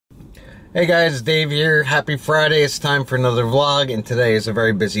Hey guys, it's Dave here. Happy Friday. It's time for another vlog, and today is a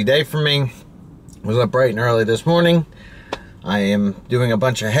very busy day for me. I was up bright and early this morning. I am doing a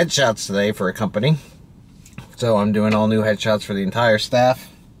bunch of headshots today for a company. So I'm doing all new headshots for the entire staff.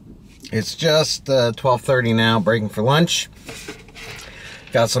 It's just 12:30 now, breaking for lunch.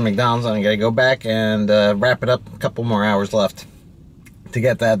 Got some McDonald's and I gotta go back and wrap it up. A couple more hours left to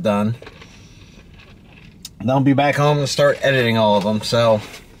get that done. And I'll be back home and start editing all of them. So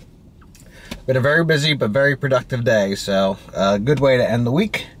been a very busy but very productive day, so a good way to end the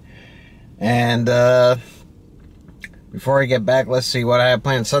week. And before I get back, let's see what I have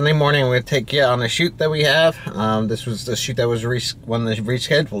planned. Sunday morning, I'm going to take you on a shoot that we have. This was the shoot that was one of the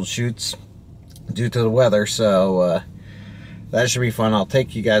rescheduled shoots due to the weather, so that should be fun. I'll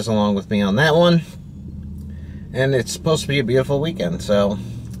take you guys along with me on that one. And it's supposed to be a beautiful weekend, so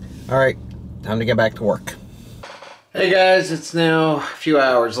alright, time to get back to work. Hey guys, it's now a few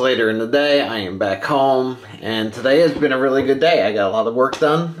hours later in the day. I am back home, and today has been a really good day. I got a lot of work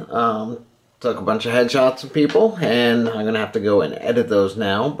done. Took a bunch of headshots of people, and I'm going to have to go and edit those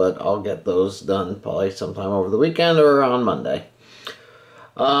now, but I'll get those done probably sometime over the weekend or on Monday.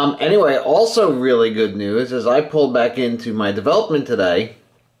 Anyway, also really good news is I pulled back into my development today.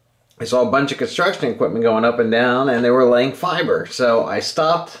 I saw a bunch of construction equipment going up and down, and they were laying fiber. So I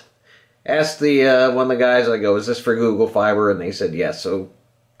stopped, asked the one of the guys, I go, is this for Google Fiber? And they said yes. So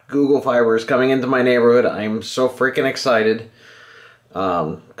Google Fiber is coming into my neighborhood. I'm so freaking excited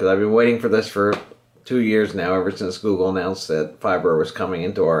because I've been waiting for this for 2 years now, ever since Google announced that fiber was coming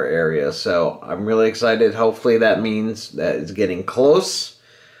into our area. So I'm really excited. Hopefully that means that it's getting close.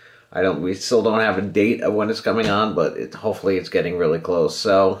 We still don't have a date of when it's coming on, but hopefully it's getting really close.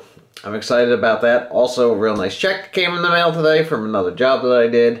 So I'm excited about that. Also, a real nice check came in the mail today from another job that I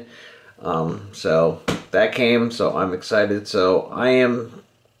did. So that came, so I'm excited. So I am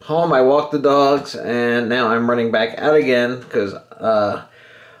home, I walked the dogs, and now I'm running back out again because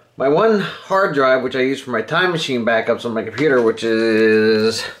my one hard drive, which I use for my time machine backups on my computer, which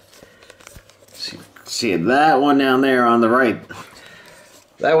is, see that one down there on the right.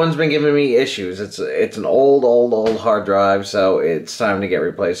 That one's been giving me issues. It's an old hard drive, so it's time to get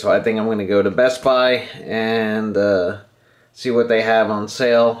replaced. So I think I'm going to go to Best Buy and see what they have on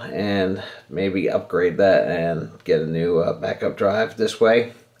sale and maybe upgrade that and get a new backup drive. This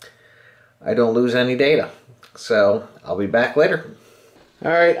way I don't lose any data. So I'll be back later.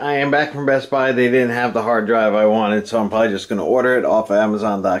 Alright, I am back from Best Buy. They didn't have the hard drive I wanted, so I'm probably just going to order it off of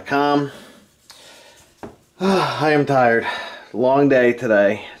Amazon.com. I am tired. Long day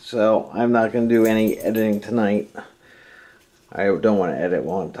today, so I'm not going to do any editing tonight. I don't want to edit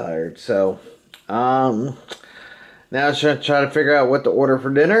while I'm tired. So now I'm trying to figure out what to order for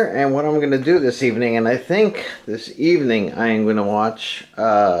dinner and what I'm going to do this evening. And I think this evening I am going to watch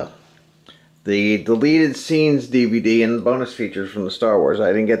the deleted scenes DVD and bonus features from the Star Wars.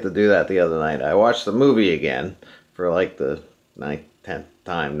 I didn't get to do that the other night. I watched the movie again for like the 9th, 10th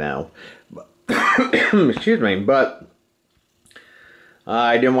time now. Excuse me, but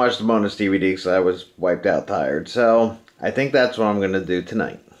I didn't watch the bonus DVD because I was wiped out tired. So I think that's what I'm going to do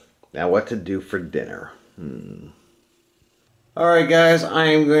tonight. Now what to do for dinner. Alright guys, I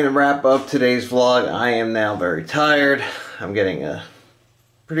am going to wrap up today's vlog. I am now very tired. I'm getting a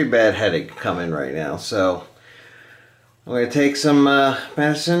pretty bad headache coming right now. So I'm going to take some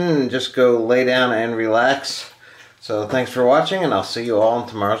medicine and just go lay down and relax. So thanks for watching, and I'll see you all in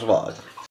tomorrow's vlog.